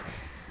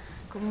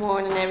Good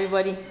morning,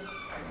 everybody.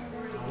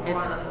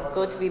 It's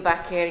good to be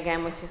back here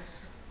again with you.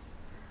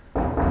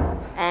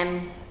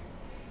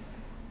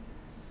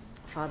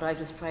 Father, I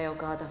just pray, oh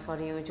God, that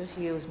Father, you would just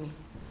use me.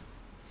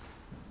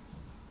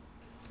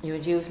 You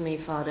would use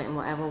me, Father, in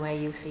whatever way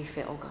you see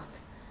fit, oh God.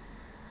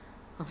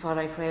 And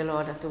Father, I pray,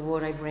 Lord, that the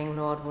word I bring,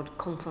 Lord, would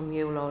come from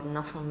you, Lord, and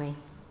not from me.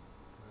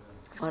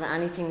 Father,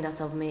 anything that's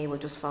of me will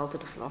just fall to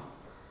the floor.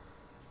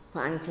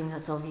 But anything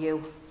that's of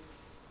you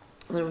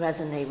will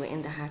resonate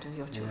within the heart of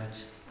your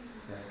church.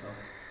 Yes,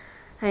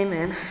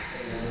 Amen.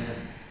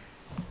 Amen.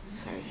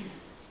 Sorry.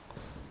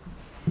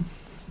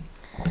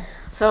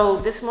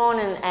 So this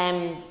morning,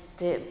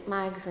 the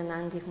Mags and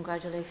Andy,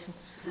 congratulations.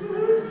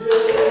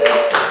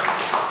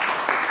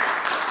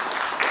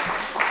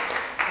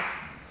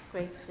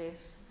 Great to see it.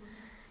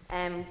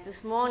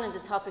 This morning, the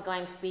topic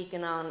I'm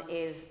speaking on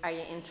is, are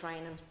you in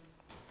training?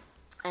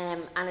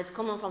 And it's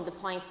coming from the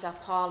point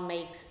that Paul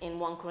makes in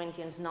 1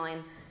 Corinthians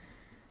 9,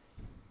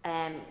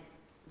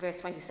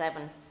 verse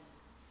 27.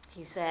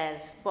 He says,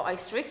 "But I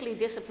strictly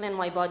discipline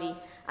my body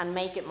and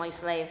make it my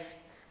slave,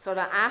 so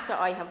that after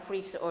I have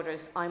preached to others,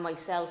 I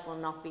myself will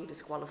not be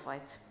disqualified."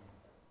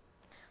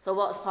 So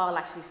what is Paul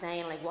actually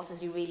saying? Like, what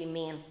does he really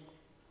mean?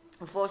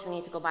 Unfortunately, we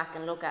need to go back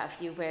and look at a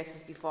few verses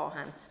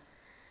beforehand.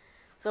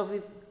 So if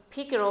we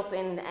pick it up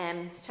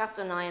in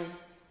chapter 9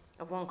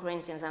 of 1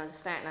 Corinthians, and it's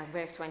starting at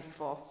verse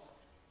 24.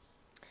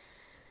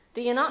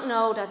 "Do you not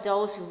know that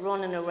those who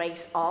run in a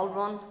race all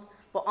run,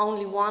 but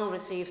only one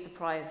receives the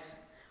prize?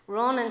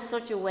 Run in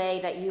such a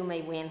way that you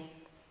may win.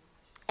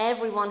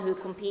 Everyone who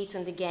competes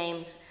in the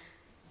games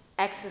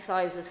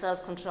exercises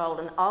self-control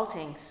in all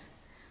things.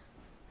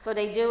 So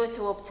they do it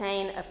to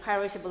obtain a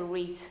perishable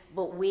wreath,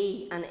 but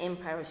we an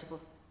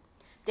imperishable.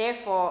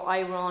 Therefore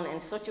I run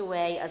in such a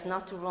way as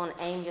not to run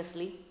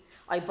aimlessly.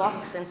 I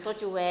box in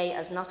such a way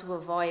as not to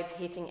avoid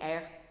hitting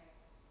air.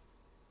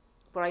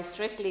 But I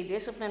strictly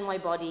discipline my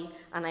body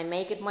and I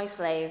make it my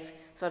slave,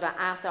 so that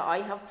after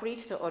I have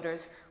preached to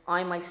others,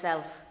 I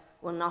myself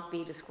will not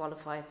be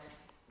disqualified."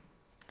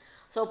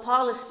 So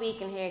Paul is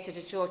speaking here to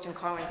the church in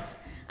Corinth,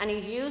 and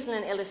he's using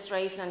an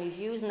illustration and he's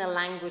using a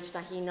language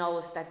that he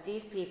knows that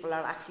these people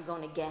are actually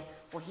going to get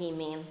what he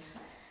means.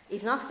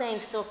 He's not saying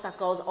stuff that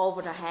goes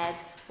over their head,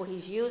 but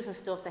he's using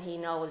stuff that he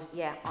knows,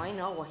 yeah, I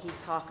know what he's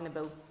talking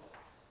about.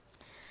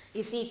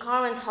 You see,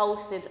 Corinth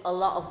hosted a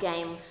lot of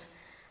games.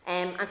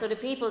 And so the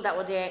people that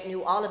were there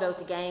knew all about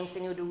the games. They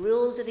knew the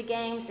rules of the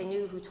games. They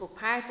knew who took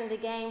part in the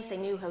games. They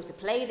knew how to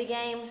play the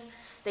games.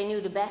 They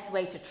knew the best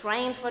way to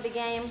train for the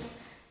games.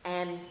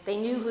 They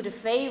knew who the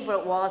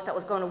favourite was that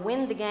was going to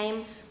win the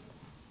games.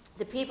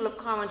 The people of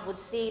Corinth would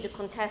see the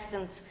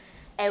contestants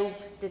out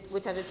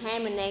with their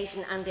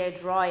determination and their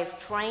drive,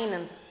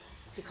 training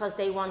because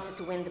they wanted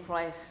to win the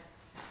prize.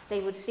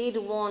 They would see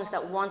the ones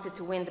that wanted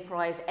to win the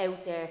prize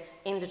out there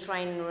in the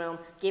training room,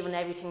 giving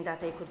everything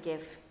that they could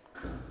give.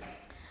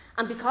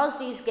 And because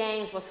these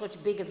games were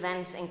such big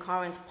events in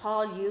Corinth,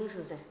 Paul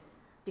uses it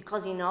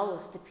because he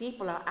knows the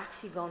people are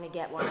actually going to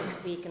get what I'm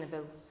speaking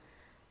about.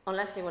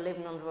 Unless they were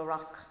living under a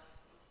rock,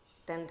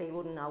 then they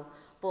wouldn't know.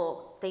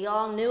 But they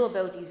all knew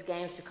about these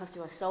games because they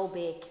were so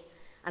big,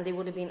 and they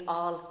would have been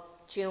all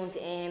tuned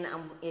in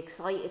and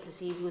excited to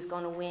see who was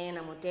going to win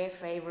and would their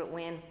favourite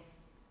win.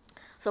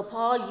 So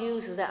Paul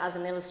uses it as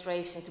an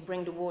illustration to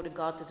bring the word of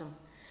God to them.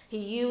 He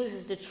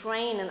uses the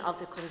training of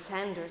the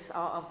contenders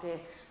or of the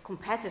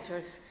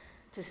competitors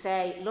to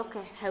say, look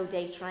at how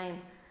they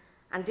train.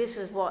 And this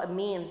is what it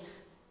means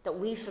that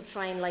we should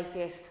train like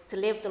this to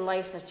live the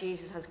life that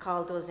Jesus has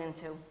called us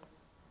into.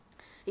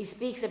 He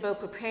speaks about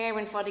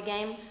preparing for the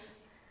games,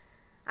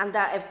 and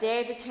that if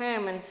they're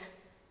determined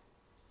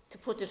to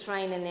put the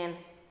training in,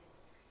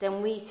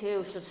 then we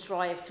too should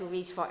strive to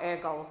reach for our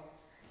goal.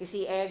 You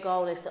see, our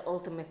goal is the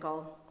ultimate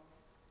goal.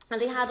 And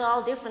they had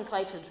all different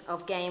types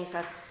of games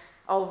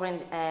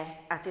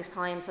at this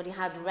time. So they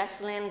had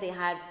wrestling, they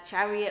had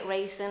chariot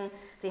racing,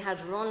 they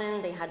had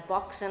running, they had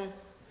boxing,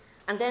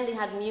 and then they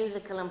had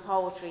musical and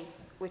poetry,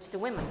 which the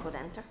women could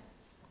enter.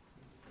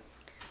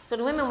 So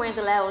the women weren't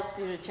allowed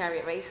to do the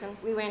chariot racing.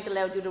 We weren't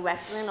allowed to do the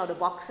wrestling or the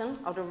boxing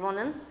or the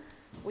running.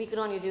 We could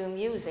only do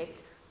music,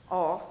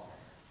 or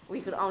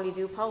we could only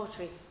do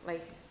poetry.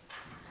 Like,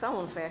 so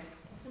unfair.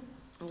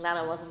 I'm glad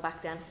I wasn't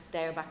back then.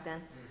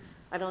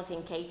 I don't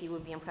think Katie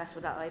would be impressed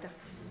with that either.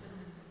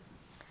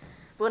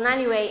 But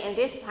anyway, in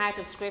this part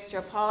of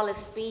Scripture, Paul is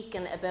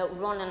speaking about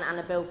running and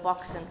about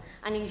boxing,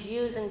 and he's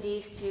using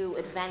these two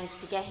events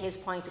to get his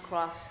point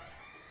across.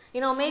 You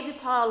know, maybe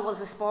Paul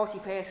was a sporty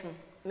person.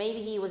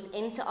 Maybe he was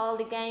into all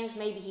the games,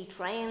 maybe he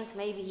trained,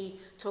 maybe he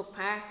took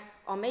part,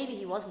 or maybe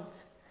he wasn't.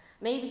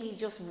 Maybe he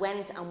just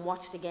went and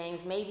watched the games,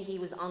 maybe he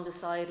was on the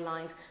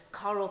sidelines,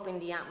 caught up in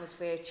the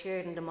atmosphere,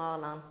 cheering them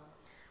all on.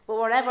 But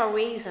whatever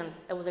reason,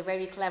 it was a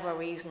very clever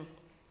reason,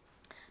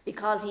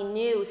 because he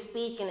knew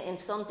speaking in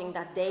something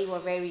that they were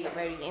very,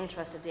 very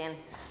interested in,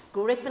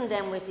 gripping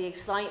them with the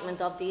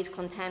excitement of these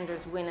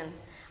contenders winning,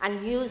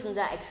 and using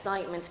that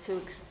excitement to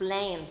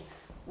explain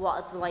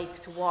what it's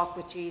like to walk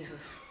with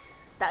Jesus.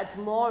 That it's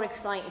more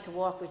exciting to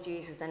walk with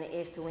Jesus than it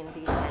is to win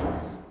these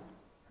games.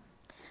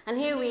 And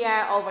here we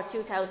are over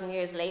 2,000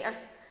 years later,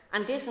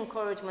 and this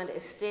encouragement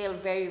is still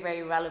very,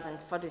 very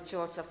relevant for the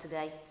church of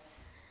today.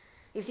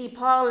 You see,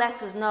 Paul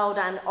lets us know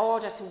that in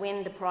order to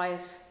win the prize,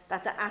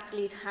 that the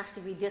athlete has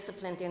to be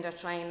disciplined in their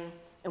training,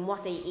 in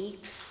what they eat,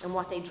 in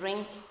what they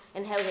drink,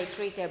 in how they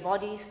treat their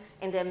bodies,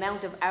 in the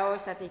amount of hours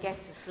that they get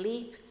to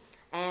sleep.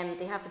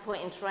 They have to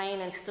put in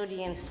training,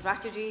 studying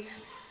strategies,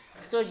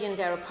 studying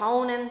their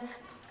opponent,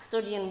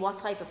 studying what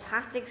type of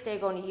tactics they're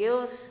going to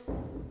use,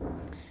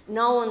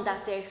 knowing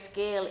that their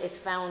skill is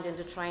found in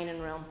the training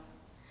room.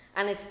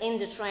 And it's in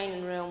the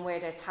training room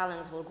where their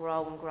talents will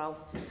grow and grow.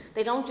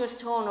 They don't just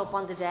turn up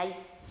on the day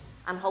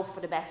and hope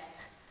for the best.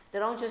 They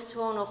don't just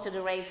turn up to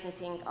the race and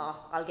think,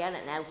 oh, I'll get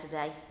it now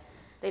today.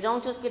 They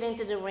don't just get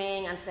into the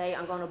ring and say,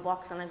 I'm going to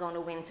box and I'm going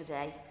to win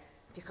today,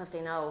 because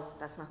they know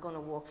that's not going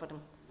to work for them.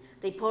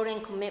 They put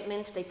in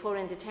commitment, they put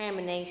in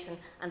determination,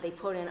 and they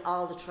put in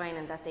all the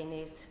training that they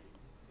need.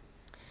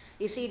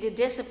 You see, the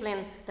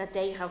discipline that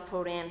they have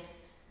put in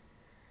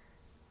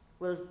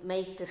will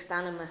make the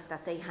stamina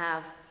that they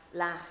have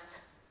last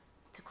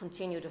to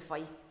continue to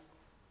fight.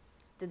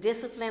 The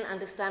discipline and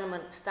the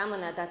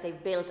stamina that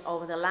they've built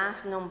over the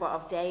last number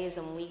of days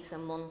and weeks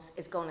and months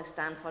is going to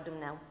stand for them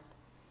now.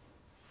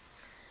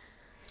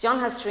 John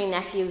has 3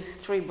 nephews,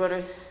 3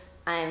 brothers,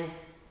 and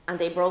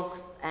they broke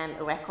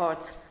a record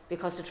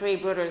because the 3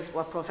 brothers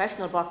were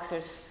professional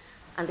boxers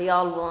and they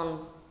all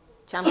won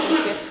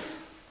championships.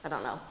 I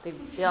don't know.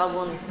 They all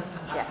won,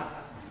 yeah.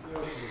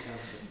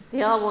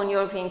 They all won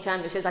European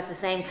championships at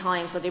the same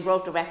time, so they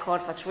broke the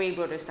record for 3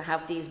 brothers to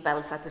have these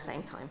belts at the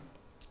same time.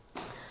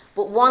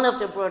 But one of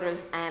the brothers,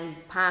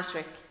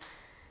 Patrick,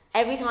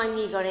 every time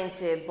he got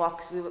into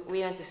box,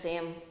 we went to see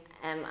him,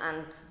 and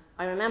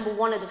I remember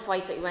one of the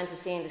fights that we went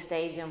to see in the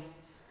stadium,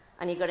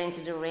 and he got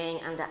into the ring,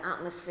 and the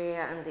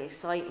atmosphere and the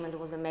excitement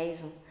was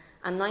amazing.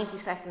 And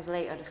 90 seconds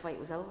later, the fight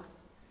was over.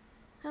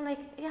 I'm like,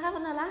 are you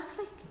having a laugh?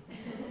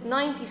 Like,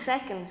 90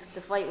 seconds,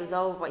 the fight was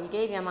over. You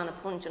gave your man a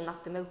punch and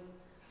knocked him out,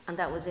 and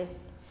that was it.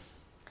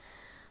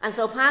 And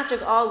so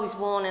Patrick always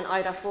won in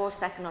either 4th,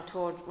 2nd,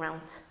 or 3rd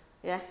round.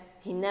 Yeah,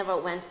 he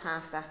never went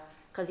past that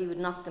because he would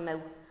knock them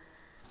out.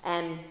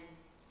 And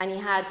he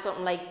had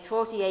something like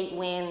 38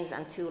 wins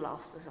and 2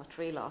 losses, or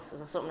 3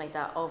 losses, or something like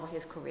that over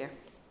his career.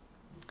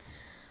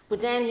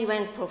 But then he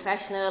went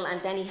professional,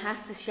 and then he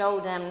had to show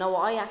them, no,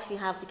 I actually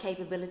have the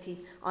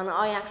capability, and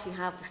I actually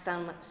have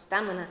the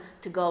stamina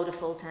to go the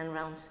full 10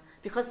 rounds.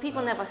 Because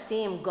people never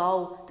see him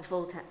go the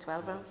full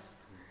 12 rounds.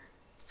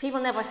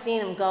 People never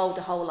seen him go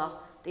the whole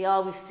lot. They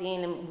always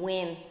seen him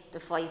win the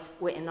fight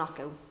with a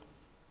knockout.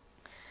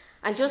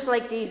 And just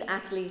like these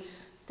athletes,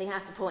 they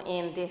had to put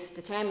in this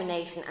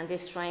determination and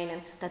this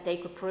training that they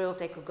could prove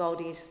they could go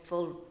the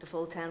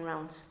full 10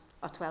 rounds,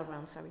 or 12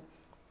 rounds, sorry.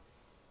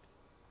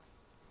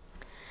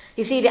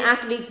 You see, the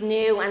athletes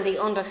knew and they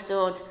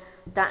understood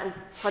that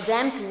for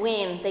them to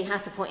win, they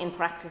had to put in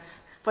practice.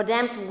 For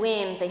them to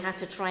win, they had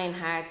to train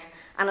hard.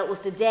 And it was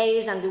the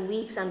days and the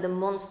weeks and the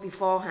months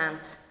beforehand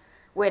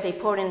where they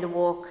put in the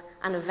work,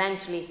 and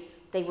eventually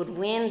they would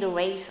win the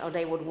race or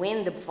they would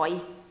win the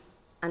fight,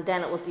 and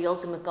then it was the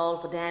ultimate goal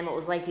for them. It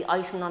was like the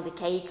icing on the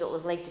cake, it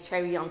was like the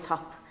cherry on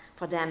top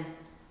for them.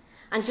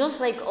 And just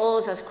like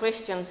us as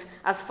Christians,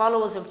 as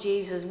followers of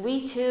Jesus,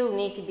 we too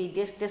need to be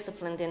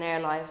disciplined in our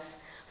lives,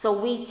 so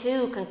we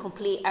too can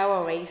complete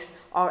our race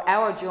or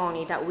our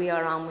journey that we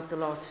are on with the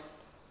Lord.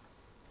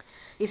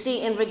 You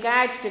see, in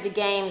regards to the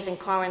games in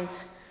Corinth,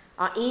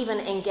 or even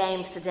in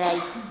games today,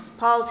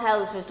 Paul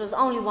tells us there's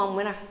only one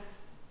winner.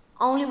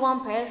 Only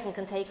one person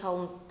can take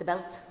home the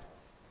belt.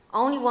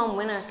 Only one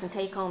winner can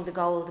take home the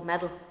gold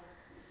medal.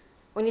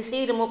 When you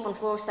see them up on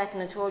 1st, 2nd,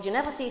 and 3rd, you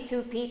never see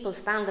 2 people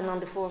standing on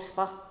the 1st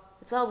spot.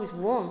 It's always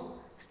one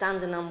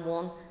standing on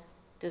one.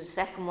 There's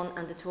the 2nd one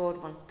and the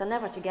 3rd one. They're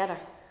never together.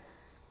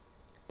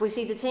 But you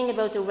see, the thing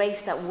about the race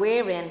that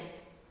we're in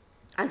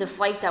and the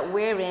fight that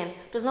we're in,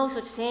 there's no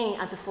such thing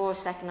as a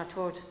 1st, 2nd,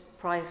 or 3rd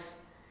prize.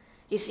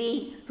 You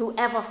see,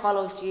 whoever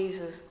follows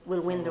Jesus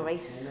will win the race.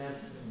 Amen.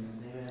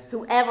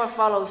 Whoever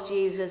follows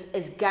Jesus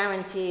is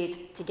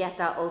guaranteed to get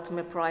that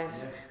ultimate prize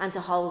and to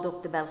hold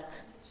up the belt.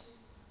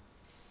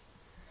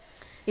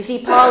 You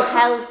see, Paul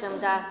tells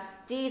them that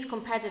these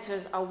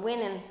competitors are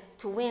winning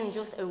to win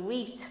just a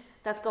wreath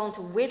that's going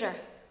to wither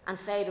and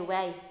fade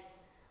away.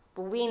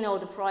 But we know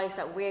the prize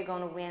that we're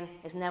going to win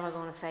is never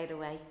going to fade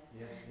away.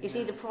 You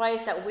see, the prize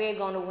that we're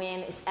going to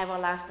win is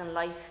everlasting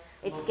life.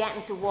 It's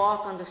getting to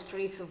walk on the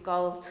streets of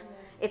gold.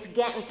 It's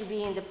getting to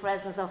be in the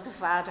presence of the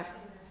Father.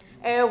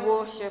 Our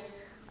worship,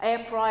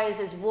 our prize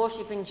is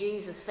worshipping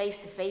Jesus face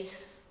to face.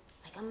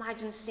 Like,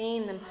 imagine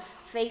seeing them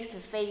face to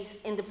face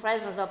in the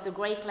presence of the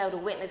great cloud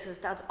of witnesses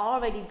that's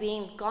already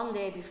gone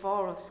there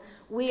before us.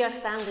 We are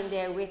standing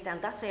there with them.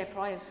 That's our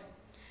prize.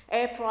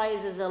 Our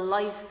prize is a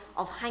life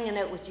of hanging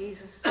out with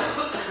Jesus.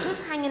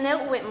 Just hanging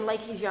out with him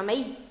like he's your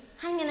mate.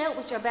 Hanging out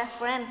with your best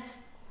friend.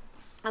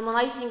 And when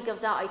I think of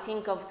that, I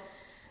think of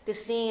the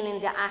scene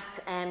in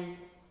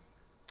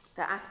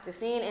the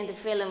scene in the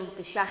film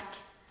The Shack,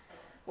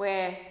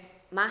 where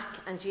Mac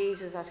and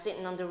Jesus are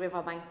sitting on the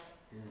riverbank,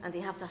 And they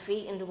have their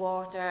feet in the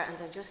water and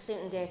they're just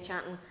sitting there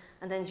chatting.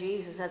 And then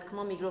Jesus says, come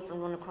on, we get up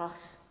and run across.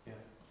 Yeah.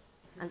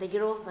 And they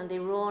get up and they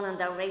run and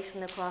they're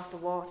racing across the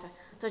water.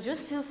 They're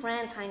just two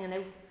friends hanging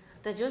out.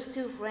 They're just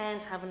two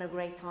friends having a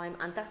great time.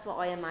 And that's what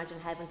I imagine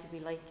heaven to be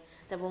like.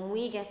 That when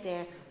we get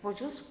there, we're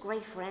just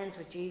great friends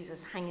with Jesus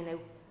hanging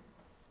out.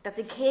 That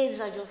the kids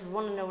are just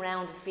running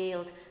around the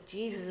field.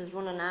 Jesus is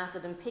running after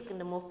them, picking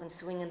them up and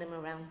swinging them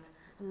around.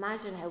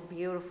 Imagine how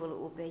beautiful it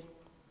would be.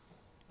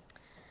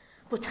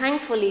 But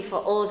thankfully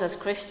for us as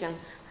Christians,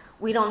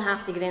 we don't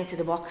have to get into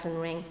the boxing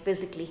ring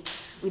physically.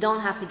 We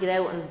don't have to get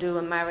out and do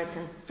a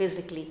marathon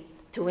physically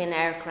to win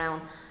our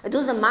crown. It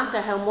doesn't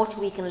matter how much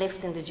we can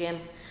lift in the gym.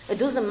 It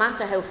doesn't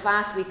matter how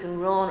fast we can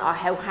run or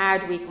how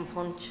hard we can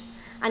punch.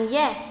 And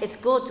yeah, it's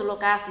good to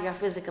look after your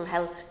physical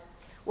health.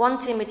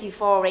 1 Timothy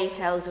 4:8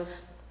 tells us,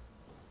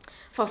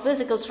 for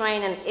physical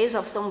training is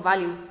of some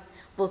value,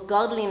 but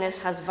godliness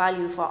has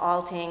value for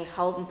all things,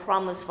 holding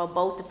promise for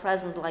both the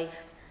present life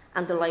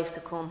and the life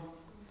to come.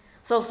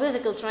 So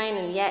physical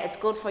training, yeah,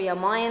 it's good for your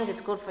mind, it's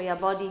good for your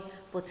body,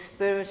 but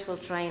spiritual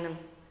training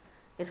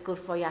is good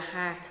for your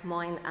heart,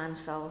 mind and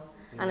soul.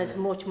 Amen. And it's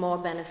much more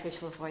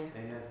beneficial for you.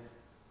 Amen.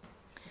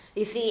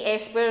 You see,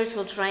 our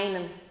spiritual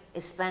training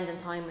is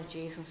spending time with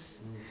Jesus.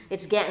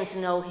 It's getting to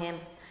know him.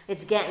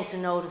 It's getting to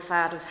know the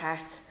Father's heart.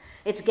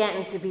 It's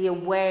getting to be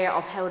aware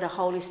of how the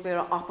Holy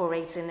Spirit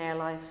operates in their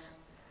lives.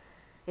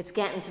 It's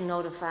getting to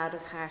know the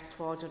Father's heart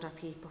towards other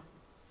people.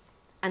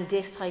 And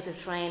this type of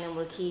training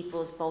will keep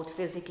us both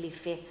physically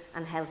fit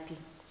and healthy.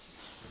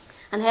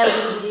 And how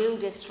do we do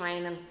this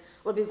training?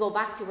 Well, we go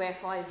back to our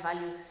 5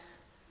 values.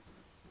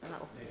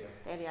 No,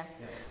 there they are.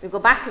 Yeah. We go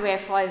back to our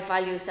 5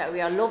 values, that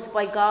we are loved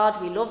by God,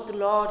 we love the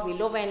Lord, we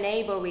love our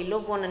neighbour, we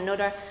love one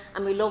another,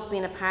 and we love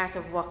being a part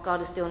of what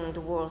God is doing in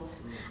the world.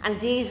 And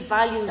these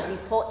values we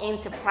put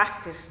into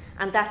practice,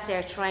 and that's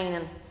our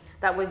training.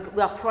 That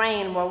we're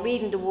praying, we're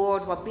reading the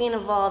Word, we're being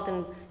involved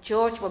in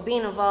church, we're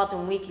being involved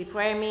in weekly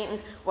prayer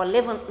meetings, we're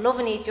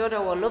loving each other,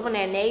 we're loving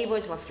our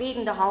neighbours, we're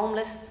feeding the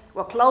homeless,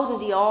 we're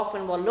clothing the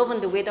orphan, we're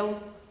loving the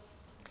widow,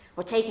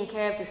 we're taking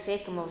care of the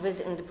sick, and we're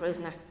visiting the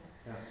prisoner.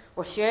 Yeah.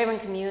 We're sharing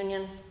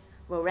communion,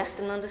 we're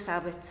resting on the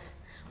Sabbath,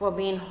 we're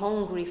being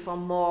hungry for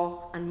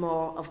more and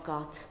more of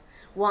God,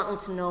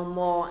 wanting to know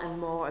more and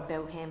more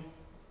about him.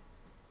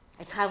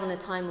 It's having a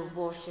time of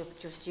worship,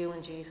 just you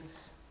and Jesus.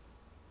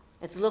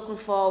 It's looking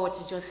forward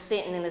to just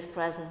sitting in his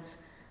presence,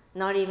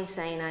 not even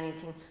saying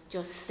anything,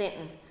 just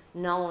sitting,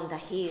 knowing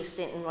that he is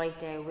sitting right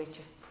there with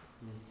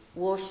you.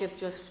 Worship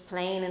just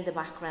playing in the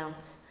background,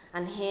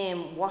 and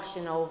him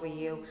washing over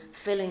you,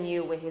 filling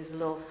you with his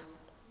love.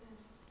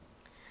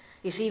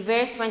 You see,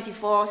 verse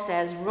 24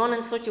 says, run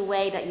in such a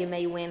way that you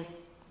may win.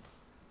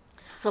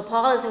 So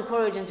Paul is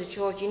encouraging the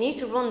church, you need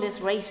to run this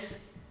race,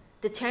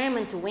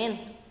 determined to win.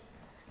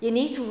 You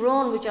need to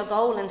run with your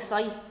goal in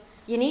sight.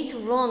 You need to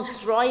run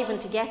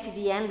striving to get to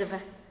the end of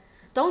it.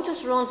 Don't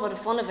just run for the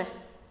fun of it.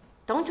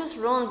 Don't just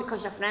run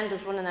because your friend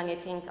is running and you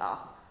think,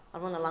 oh,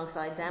 I'll run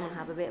alongside them and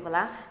have a bit of a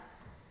laugh.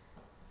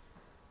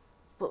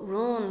 But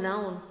run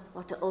knowing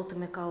what the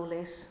ultimate goal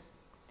is.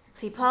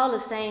 See, Paul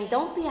is saying,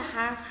 don't be a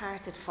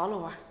half-hearted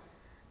follower.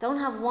 Don't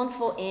have one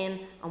foot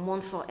in and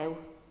one foot out.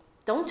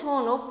 Don't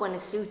turn up when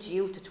it suits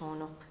you to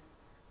turn up.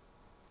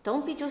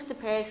 Don't be just the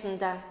person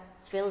that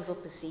fills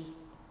up the seat.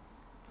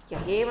 You're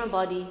here in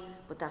body,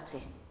 but that's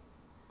it.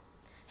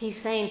 He's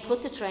saying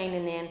put the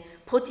training in,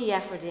 put the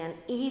effort in,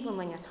 even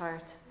when you're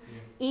tired,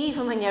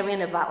 even when you're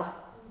in a battle.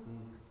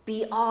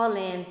 Be all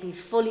in, be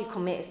fully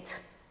committed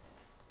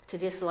to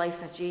this life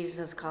that Jesus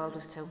has called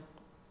us to.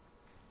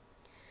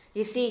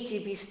 You see,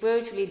 to be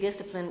spiritually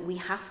disciplined, we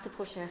have to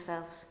push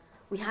ourselves.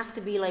 We have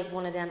to be like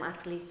one of them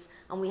athletes,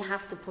 and we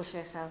have to push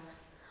ourselves.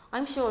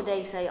 I'm sure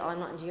they say, oh, I'm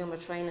not in gym or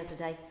training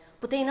today,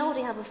 but they know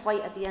they have a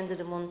fight at the end of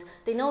the month.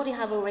 They know they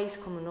have a race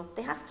coming up.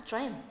 They have to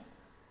train.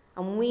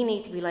 And we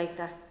need to be like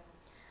that.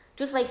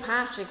 Just like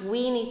Patrick,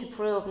 we need to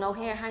prove, no,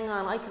 here, hang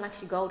on, I can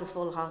actually go the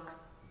full hog.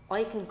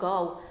 I can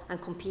go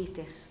and compete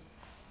this.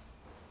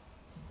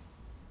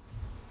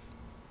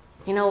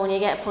 You know, when you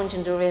get a punch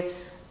in the ribs,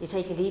 you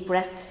take a deep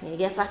breath, and you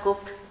get back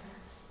up,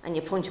 and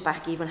you punch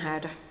back even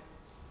harder.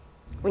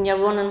 When you're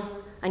running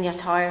and you're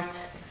tired,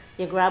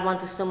 you grab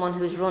onto someone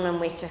who's running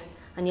with you,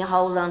 and you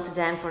hold on to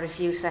them for a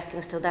few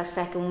seconds till that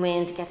second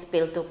wind gets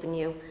built up in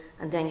you,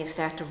 and then you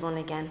start to run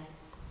again.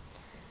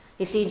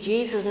 You see,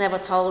 Jesus never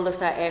told us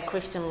that our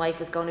Christian life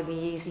is going to be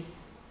easy.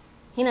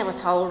 He never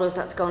told us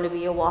that it's going to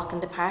be a walk in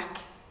the park.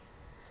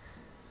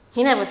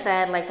 He never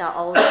said, like that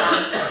old song,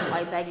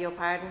 I beg your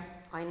pardon,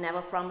 I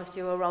never promised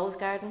you a rose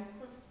garden.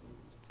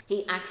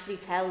 He actually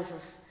tells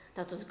us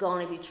that there's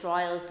going to be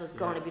trials, there's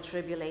going to be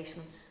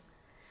tribulations.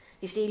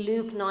 You see,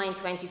 Luke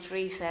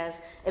 9:23 says,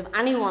 if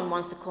anyone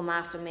wants to come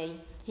after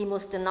me, he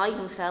must deny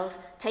himself,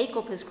 take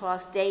up his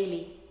cross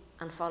daily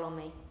and follow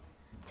me.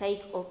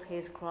 Take up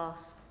his cross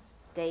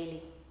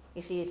daily.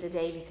 You see, it's a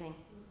daily thing.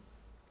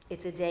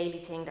 It's a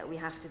daily thing that we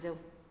have to do.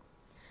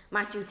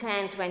 Matthew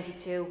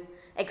 10:22,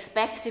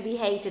 expect to be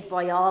hated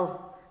by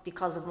all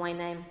because of my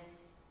name,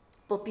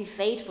 but be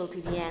faithful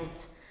to the end,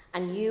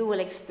 and you will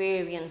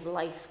experience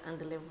life and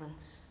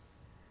deliverance.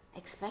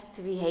 Expect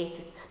to be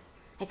hated.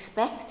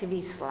 Expect to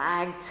be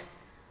slagged.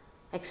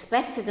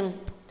 Expect them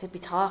to be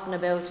talking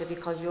about you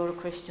because you're a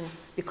Christian,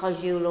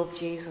 because you love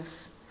Jesus.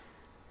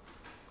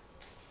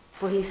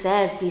 But he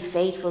says, be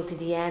faithful to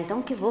the end.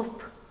 Don't give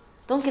up.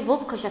 Don't give up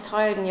because you're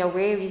tired and you're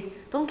weary.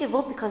 Don't give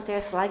up because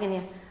they're slagging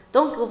you.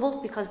 Don't give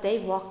up because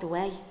they've walked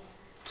away.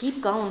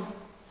 Keep going.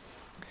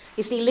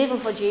 You see,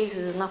 living for Jesus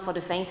is not for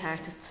the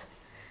faint-hearted.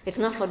 It's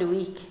not for the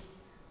weak.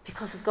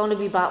 Because it's going to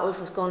be battles,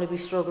 it's going to be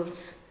struggles.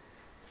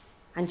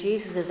 And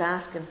Jesus is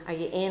asking, are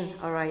you in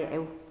or are you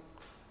out?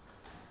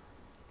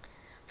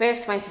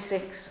 Verse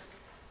 26.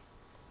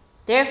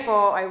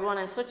 Therefore I run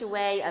in such a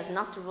way as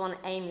not to run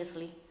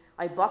aimlessly.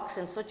 I box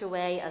in such a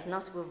way as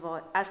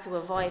to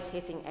avoid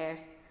hitting air.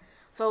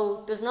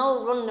 So there's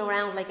no running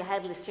around like a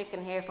headless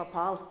chicken here for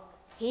Paul.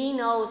 He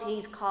knows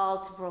he's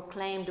called to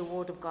proclaim the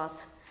word of God.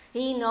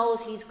 He knows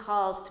he's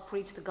called to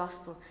preach the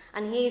gospel,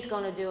 and he's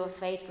going to do it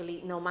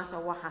faithfully no matter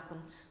what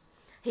happens.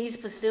 He's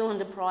pursuing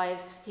the prize.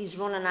 He's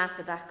running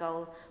after that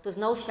goal. There's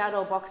no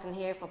shadow boxing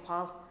here for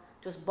Paul,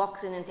 just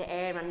boxing into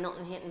air and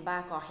nothing hitting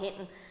back, or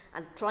hitting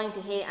and trying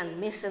to hit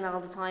and missing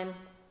all the time.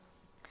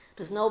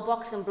 There's no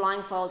boxing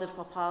blindfolded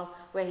for Paul,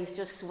 where he's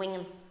just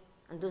swinging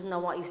and doesn't know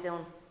what he's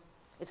doing.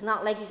 It's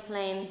not like he's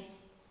playing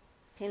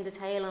pin the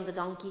tail on the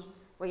donkey,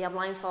 where you're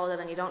blindfolded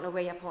and you don't know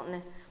where you're putting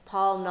it.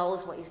 Paul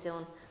knows what he's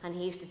doing, and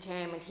he's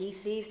determined. He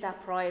sees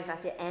that prize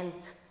at the end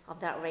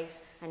of that race,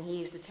 and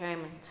he is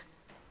determined.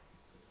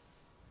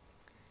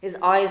 His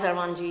eyes are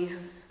on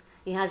Jesus.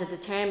 He has a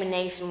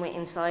determination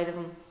inside of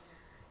him.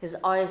 His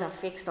eyes are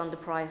fixed on the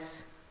prize.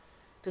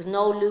 There's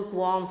no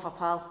lukewarm for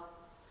Paul.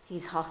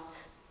 He's hot.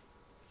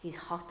 He's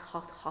hot,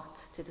 hot, hot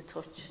to the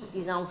touch.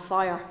 He's on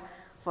fire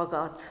for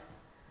God.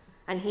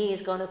 And he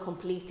is going to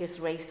complete this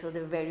race till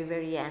the very,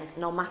 very end.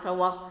 No matter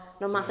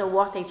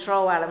what they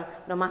throw at him,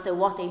 no matter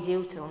what they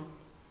do to him.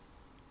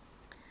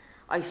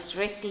 I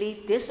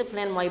strictly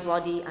discipline my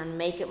body and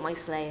make it my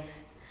slave,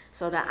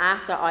 so that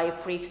after I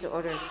preach to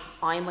others,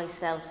 I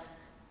myself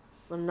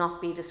will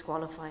not be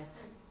disqualified.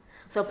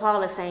 So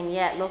Paul is saying,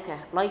 yeah, look,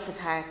 life is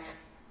hard.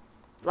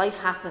 Life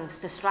happens.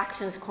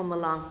 Distractions come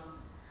along.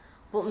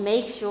 But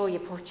make sure you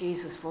put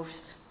Jesus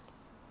first.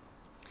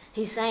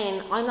 He's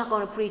saying, I'm not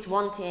going to preach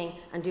one thing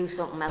and do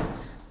something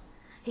else.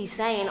 He's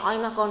saying,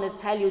 I'm not going to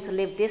tell you to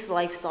live this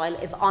lifestyle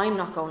if I'm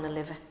not going to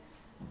live it.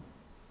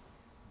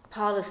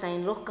 Paul is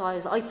saying, look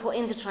guys, I put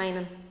in the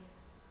training.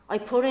 I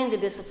put in the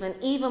discipline,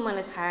 even when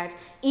it's hard,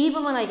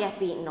 even when I get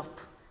beaten up,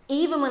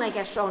 even when I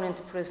get thrown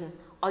into prison,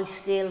 I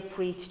still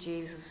preach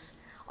Jesus.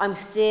 I'm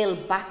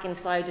still back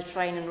inside the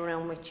training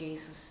room with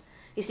Jesus.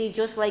 You see,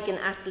 just like an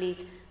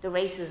athlete, the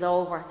race is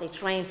over, they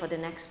train for the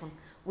next one.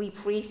 We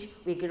preach,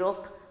 we get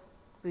up,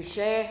 we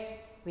share,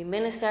 we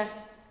minister,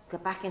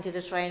 get back into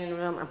the training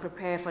room and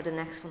prepare for the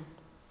next one.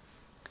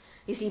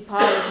 You see,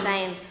 Paul is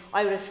saying,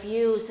 I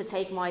refuse to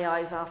take my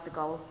eyes off the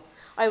goal.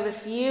 I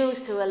refuse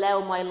to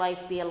allow my life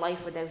be a life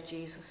without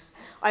Jesus.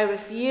 I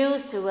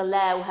refuse to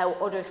allow how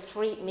others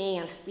treat me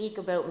and speak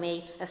about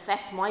me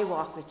affect my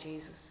walk with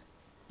Jesus.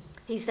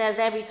 He says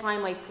every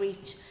time I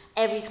preach,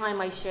 every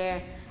time I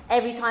share,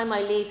 every time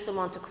I lead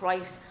someone to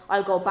Christ,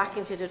 I'll go back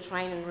into the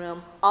training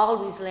room,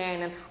 always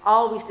learning,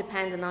 always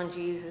depending on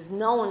Jesus,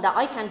 knowing that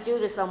I can't do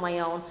this on my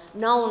own,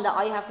 knowing that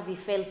I have to be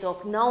filled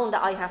up, knowing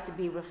that I have to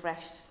be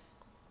refreshed.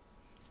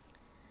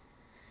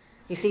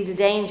 You see, the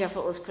danger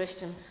for us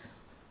Christians,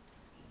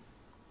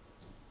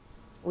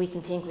 we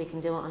can think we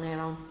can do it on our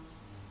own.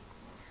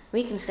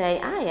 We can say,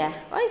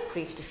 yeah, I've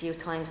preached a few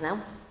times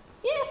now.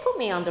 Yeah, put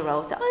me on the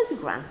road, I'll be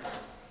grand.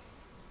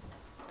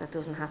 That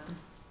doesn't happen.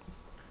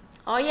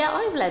 Oh yeah,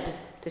 I've led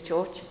the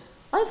church.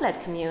 I've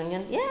led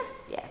communion.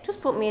 Yeah,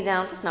 just put me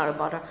down. It's not a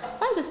bother.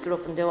 I'll just get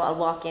up and do it. I'll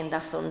walk in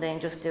that Sunday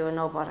and just do it,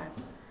 no bother.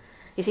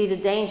 You see, the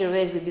danger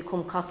is we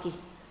become cocky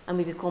and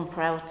we become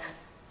proud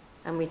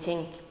and we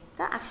think,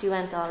 that actually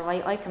went all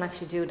right. I can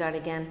actually do that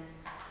again.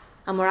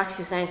 And we're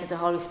actually saying to the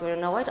Holy Spirit,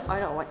 no, I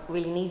don't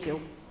really need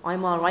you.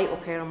 I'm all right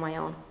up here on my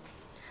own.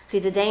 See,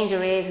 the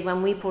danger is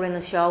when we put in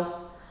a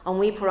show and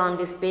we put on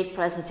this big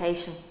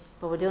presentation,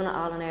 but we're doing it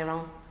all on our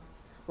own.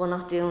 We're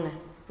not doing it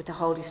with the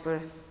Holy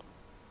Spirit.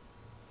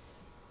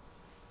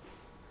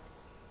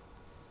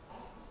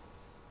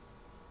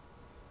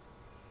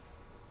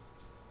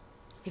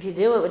 If you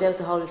do it without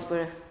the Holy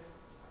Spirit,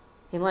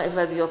 you might as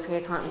well be up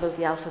here talking about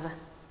the alphabet,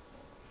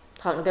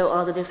 talking about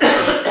all the different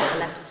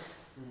letters,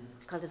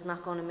 because it's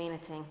not going to mean a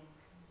thing.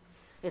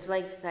 It's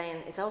like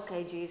saying, it's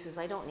okay, Jesus,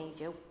 I don't need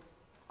you.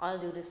 I'll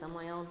do this on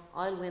my own.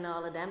 I'll win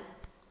all of them.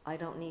 I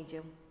don't need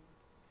you.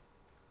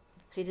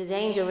 See, the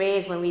danger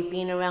is when we've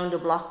been around the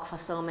block for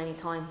so many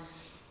times,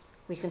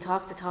 we can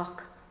talk the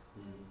talk,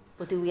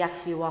 but do we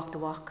actually walk the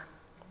walk?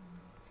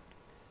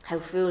 How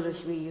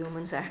foolish we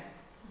humans are.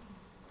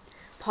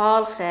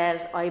 Paul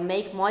says, I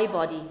make my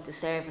body the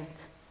servant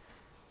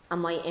and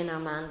my inner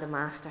man the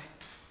master.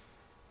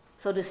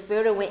 So the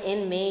Spirit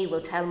within me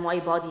will tell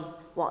my body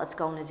what it's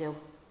going to do.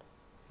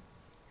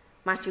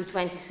 Matthew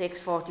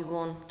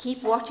 26:41.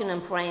 Keep watching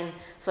and praying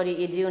so that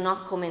you do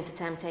not come into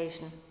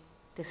temptation.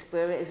 The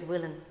spirit is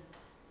willing,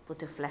 but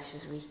the flesh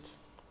is weak.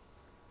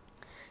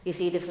 You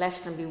see, the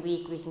flesh can be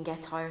weak, we can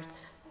get tired.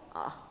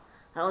 Oh,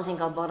 I don't think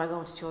I'll bother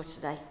going to church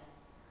today.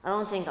 I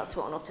don't think I'll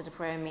turn up to the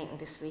prayer meeting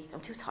this week.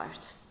 I'm too tired.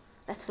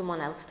 Let someone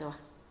else do it.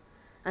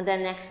 And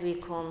then next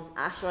week comes,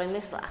 sure, I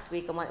missed last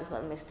week, I might as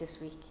well miss this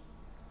week.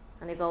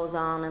 And it goes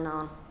on and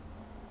on.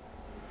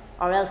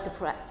 Or else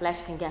the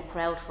flesh can get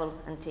proudful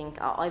and think,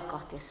 oh, I've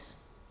got this.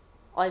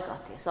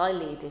 I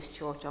lead this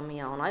church on my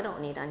own. I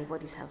don't need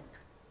anybody's help.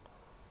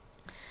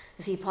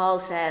 You see,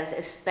 Paul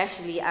says,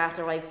 especially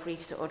after I've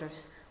preached to others,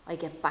 I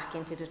get back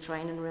into the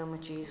training room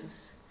with Jesus.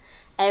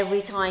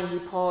 Every time he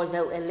pours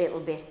out a little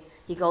bit,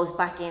 he goes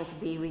back in to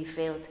be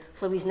refilled.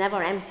 So he's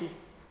never empty.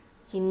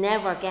 He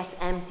never gets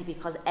empty,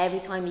 because every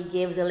time he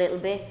gives a little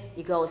bit,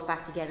 he goes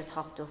back to get it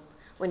topped up.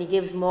 When he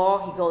gives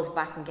more, he goes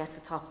back and gets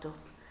it topped up.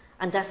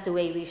 And that's the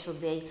way we should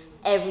be.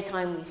 Every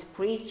time we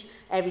preach,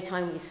 every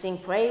time we sing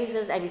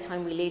praises, every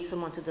time we lead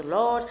someone to the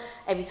Lord,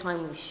 every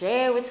time we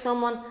share with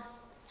someone,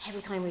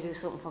 every time we do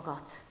something for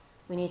God,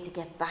 we need to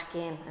get back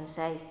in and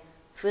say,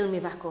 fill me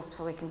back up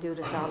so I can do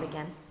this all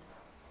again.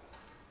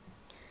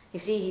 You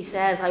see, he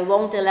says, I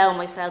won't allow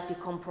myself to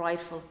become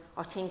prideful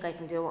or think I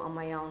can do it on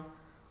my own.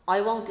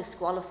 I won't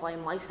disqualify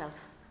myself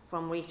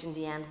from reaching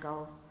the end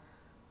goal.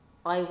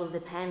 I will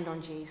depend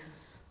on Jesus.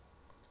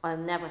 I'll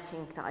never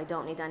think that I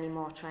don't need any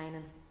more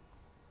training.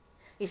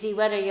 You see,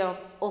 whether you're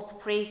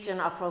up preaching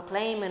or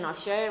proclaiming or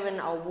sharing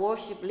or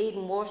worship,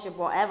 leading worship,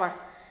 whatever,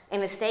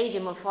 in a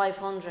stadium of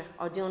 500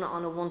 or doing it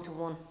on a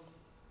one-to-one,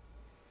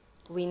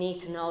 we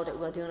need to know that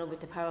we're doing it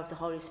with the power of the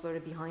Holy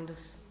Spirit behind us.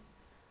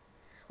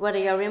 Whether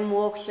you're in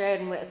work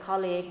sharing with a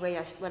colleague,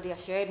 whether you're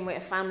sharing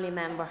with a family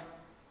member,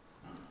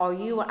 or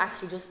you are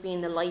actually just being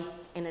the light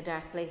in a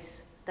dark place,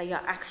 that your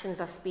actions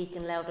are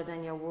speaking louder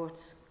than your words.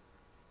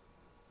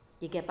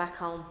 You get back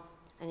home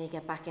and you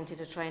get back into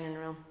the training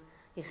room.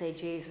 You say,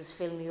 Jesus,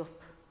 fill me up.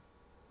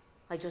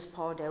 I just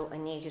poured out. I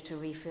need you to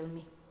refill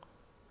me.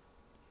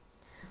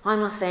 I'm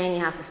not saying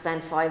you have to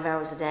spend 5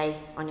 hours a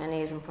day on your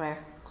knees in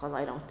prayer, because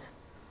I don't.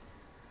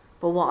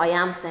 But what I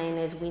am saying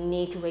is we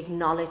need to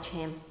acknowledge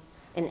him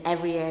in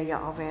every area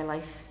of our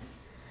life.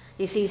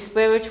 You see,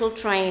 spiritual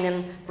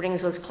training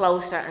brings us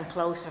closer and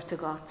closer to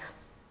God.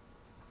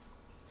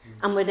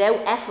 And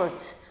without effort,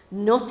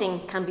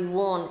 nothing can be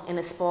won in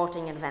a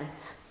sporting event.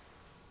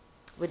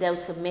 Without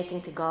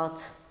submitting to God,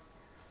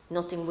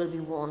 nothing will be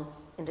won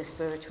in the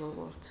spiritual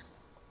world.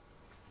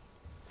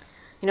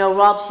 You know,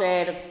 Rob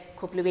shared a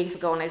couple of weeks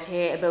ago when I was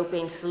here about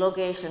being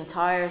sluggish and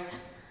tired.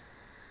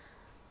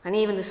 And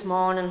even this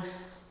morning,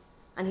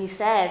 and he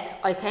said,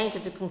 I came to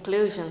the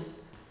conclusion,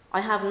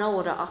 I have no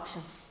other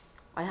option.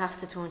 I have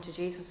to turn to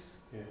Jesus.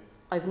 Yeah.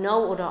 I've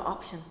no other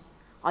option.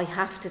 I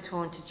have to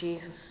turn to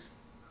Jesus.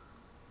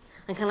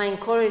 And can I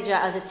encourage you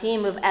as a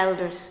team of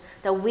elders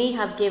that we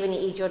have given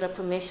each other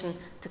permission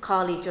to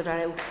call each other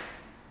out.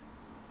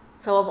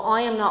 So if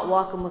I am not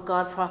walking with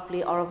God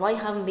properly, or if I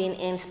haven't been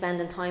in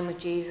spending time with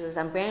Jesus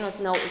and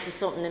Bernard notices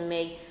something in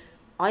me,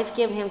 I've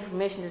given him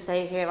permission to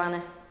say, here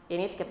Anna, you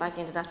need to get back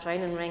into that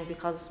training ring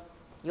because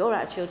your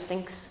attitude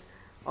stinks,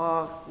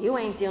 or you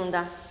ain't doing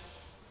that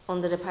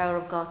under the power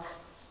of God.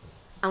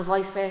 And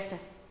vice versa.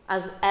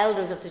 As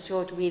elders of the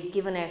church, we've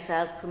given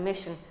ourselves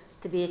permission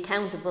to be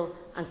accountable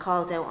and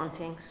called out on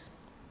things.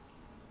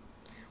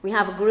 We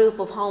have a group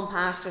of home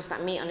pastors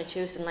that meet on a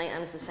Tuesday night,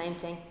 and it's the same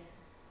thing.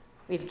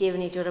 We've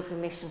given each other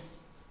permission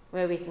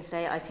where we can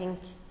say, I think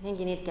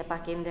you need to get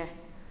back in there.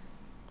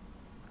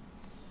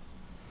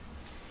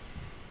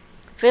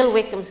 Phil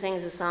Wickham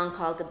sings a song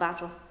called The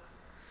Battle.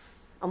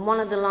 And one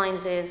of the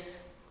lines is,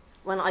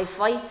 when I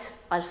fight,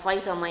 I'll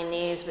fight on my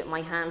knees with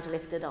my hands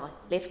lifted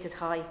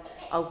high.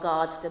 Oh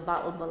God, the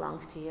battle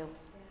belongs to you.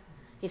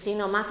 You see,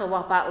 no matter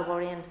what battle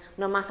we're in,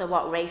 no matter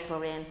what race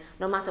we're in,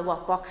 no matter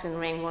what boxing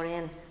ring we're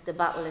in, the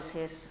battle is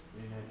his.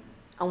 Amen.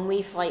 And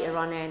we fight it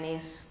on our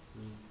knees.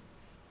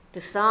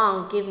 The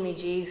song, Give Me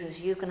Jesus,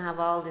 you can have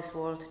all this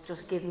world,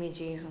 just give me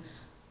Jesus.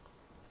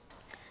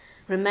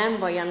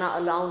 Remember, you're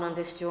not alone on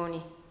this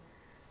journey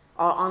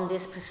or on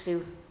this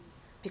pursuit,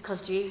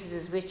 because Jesus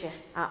is with you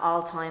at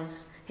all times.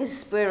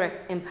 His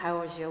Spirit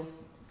empowers you.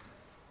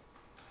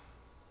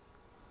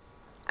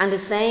 And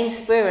the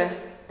same Spirit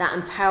that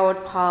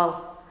empowered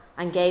Paul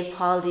and gave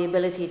Paul the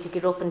ability to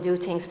get up and do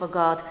things for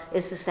God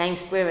is the same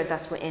Spirit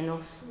that's within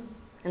us.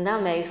 Isn't that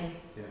amazing?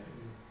 Yeah.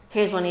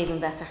 Here's one even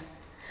better.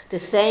 The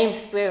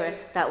same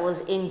Spirit that was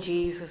in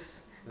Jesus,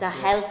 that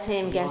helped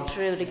him get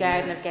through the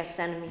Garden of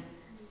Gethsemane,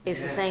 is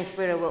the same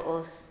Spirit with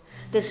us.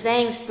 The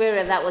same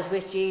Spirit that was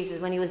with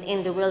Jesus when he was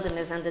in the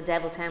wilderness and the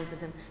devil tempted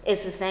him is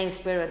the same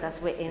Spirit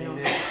that's within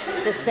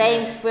us. The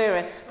same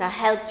Spirit that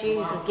helped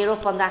Jesus get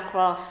up on that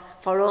cross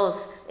for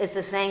us is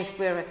the same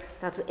Spirit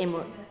that's within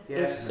us.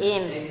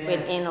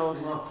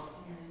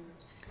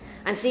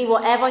 And see,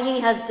 whatever he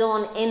has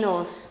done in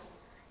us,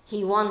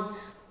 he wants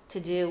to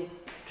do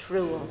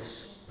through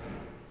us.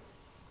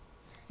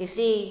 You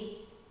see,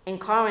 in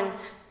Corinth,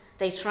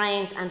 they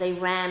trained and they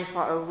ran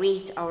for a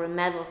wreath or a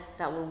medal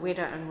that will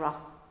wither and rot.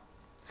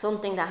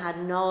 Something that had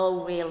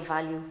no real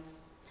value.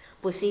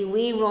 But see,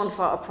 we run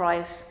for a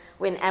prize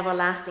with an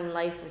everlasting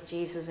life with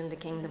Jesus in the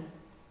kingdom.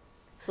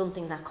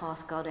 Something that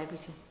costs God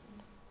everything.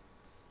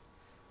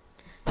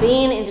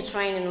 Being in the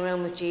training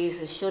room with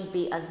Jesus should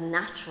be as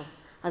natural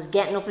as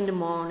getting up in the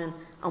morning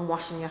and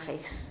washing your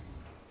face.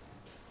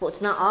 But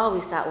it's not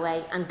always that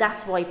way, and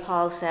that's why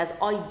Paul says,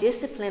 I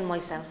discipline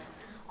myself.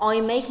 I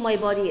make my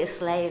body a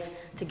slave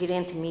to get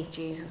in to meet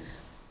Jesus.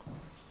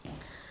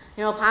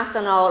 You know,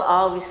 Pastor Noel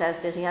always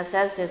says this. He has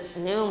said this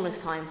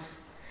numerous times.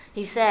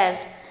 He says,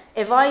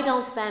 if I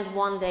don't spend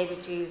one day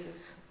with Jesus,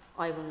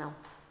 I will know.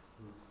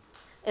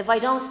 If I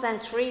don't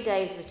spend 3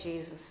 days with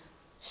Jesus,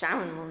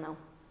 Sharon will know.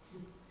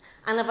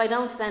 And if I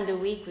don't spend a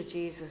week with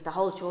Jesus, the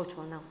whole church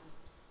will know.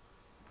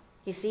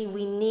 You see,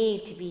 we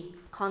need to be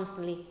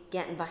constantly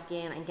getting back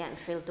in and getting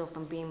filled up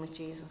and being with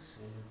Jesus.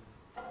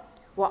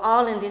 We're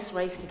all in this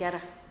race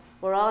together.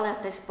 We're all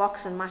at this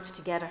boxing match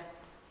together.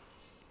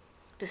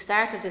 The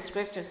start of the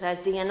scripture says,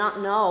 do you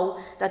not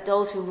know that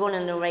those who run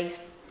in the race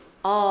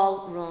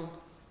all run?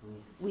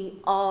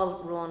 We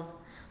all run.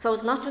 So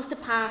it's not just the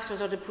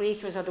pastors or the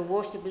preachers or the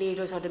worship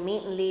leaders or the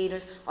meeting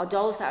leaders or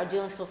those that are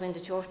doing stuff in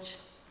the church.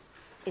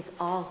 It's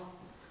all.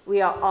 We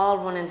are all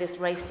running this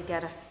race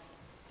together.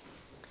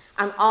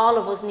 And all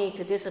of us need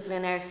to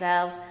discipline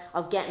ourselves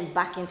of getting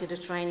back into the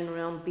training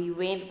room, be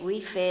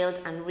refilled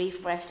and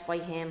refreshed by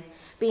Him,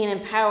 being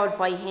empowered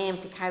by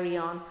Him to carry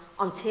on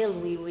until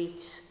we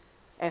reach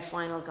our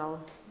final goal.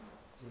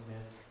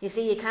 Amen. You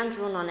see, you can't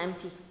run on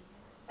empty.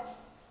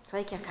 It's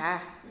like your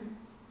car.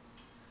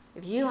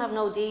 If you have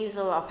no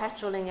diesel or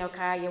petrol in your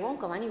car, you won't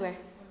go anywhere.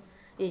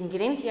 You can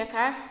get into your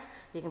car,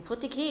 you can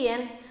put the key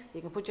in, you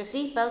can put your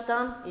seatbelt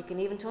on, you can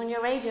even turn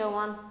your radio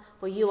on,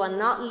 but you are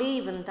not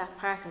leaving that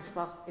parking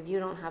spot if you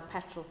don't have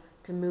petrol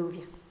to move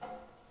you.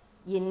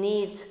 You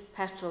need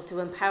petrol to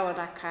empower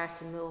that car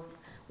to move.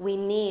 We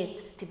need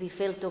to be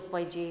filled up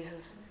by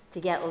Jesus to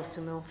get us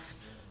to move.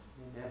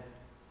 Yeah.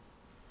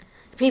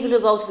 People who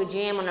go to a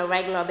gym on a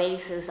regular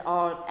basis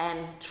or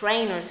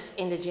trainers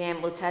in the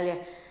gym will tell you,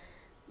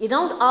 you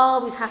don't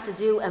always have to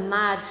do a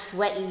mad,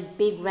 sweaty,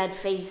 big red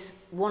face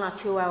 1 or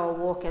 2 hour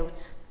workout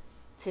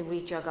to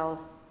reach your goal.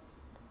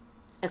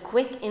 A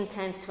quick,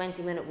 intense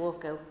 20-minute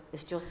workout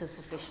is just as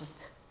sufficient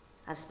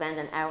as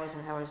spending hours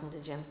and hours in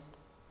the gym.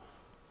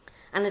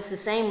 And it's the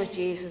same with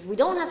Jesus. We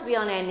don't have to be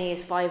on our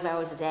knees 5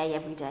 hours a day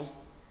every day.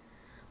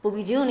 But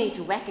we do need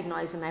to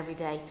recognise Him every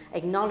day,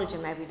 acknowledge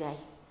Him every day.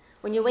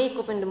 When you wake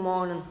up in the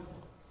morning,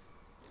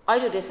 I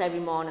do this every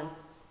morning.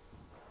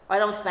 I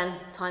don't spend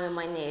time on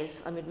my knees.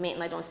 I'm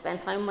admitting I don't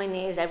spend time on my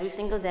knees every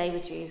single day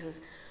with Jesus.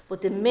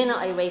 But the minute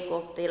I wake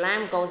up, the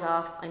alarm goes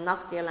off, I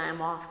knock the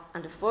alarm off,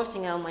 and the first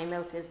thing out of my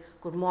mouth is,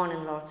 good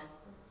morning, Lord.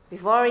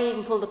 Before I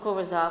even pull the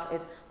covers off,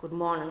 it's, good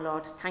morning,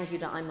 Lord. Thank you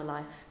that I'm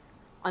alive.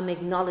 I'm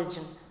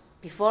acknowledging.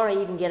 Before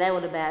I even get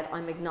out of bed,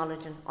 I'm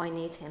acknowledging I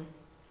need Him.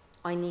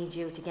 I need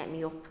you to get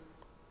me up.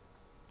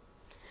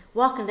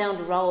 Walking down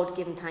the road,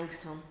 giving thanks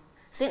to Him.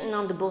 Sitting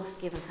on the bus,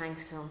 giving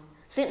thanks to Him.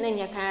 Sitting in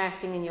your car,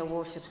 singing your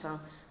worship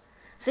songs.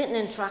 Sitting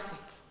in traffic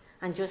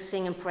and just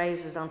singing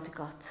praises unto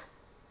God.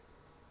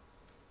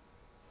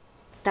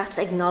 That's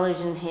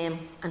acknowledging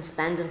Him and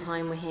spending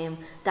time with Him.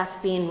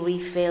 That's being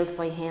refilled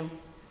by Him.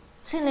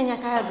 Sitting in your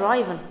car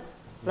driving,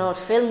 Lord,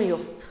 fill me up,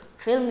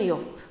 fill me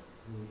up.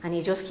 And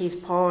He just keeps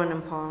pouring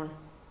and pouring.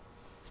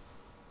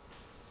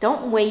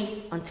 Don't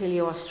wait until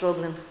you are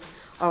struggling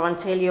or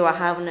until you are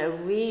having a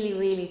really,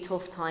 really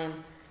tough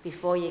time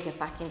before you get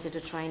back into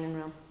the training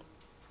room.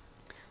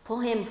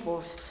 Put Him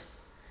first.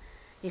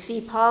 You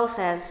see, Paul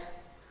says,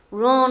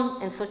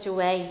 run in such a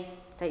way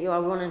that you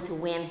are running to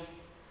win.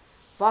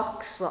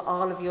 Box with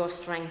all of your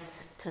strength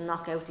to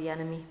knock out the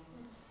enemy.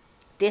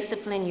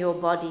 Discipline your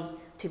body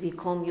to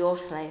become your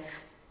slave.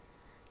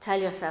 Tell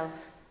yourself,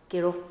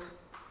 get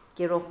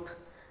up,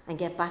 and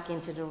get back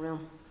into the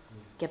room.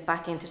 Get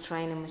back into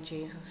training with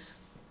Jesus.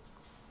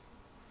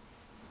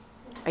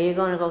 Are you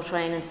going to go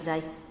training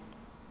today?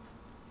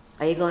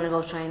 Are you going to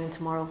go training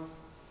tomorrow?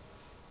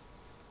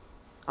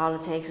 All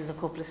it takes is a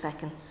couple of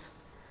seconds,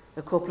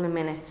 a couple of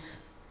minutes,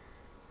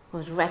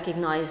 was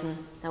recognising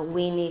that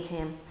we need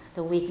Him,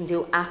 that we can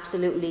do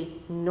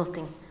absolutely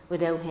nothing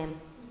without Him.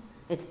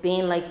 It's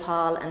being like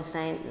Paul and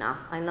saying, nah,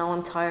 I know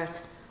I'm tired,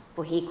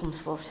 but He comes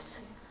first.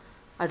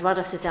 I'd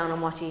rather sit down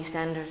and watch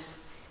EastEnders,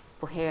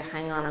 but here,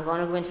 hang on, I'm going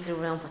to go into the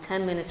room for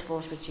 10 minutes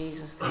first with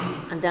Jesus,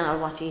 and then I'll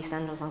watch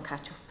EastEnders and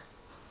catch up.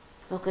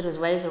 Look, there's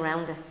ways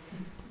around it.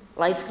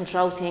 Life can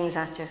throw things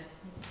at you,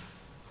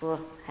 but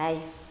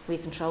hey, we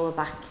can throw it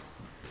back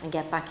and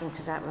get back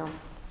into that room.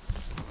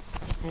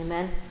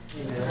 Amen.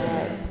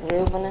 Amen.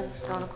 Ruben,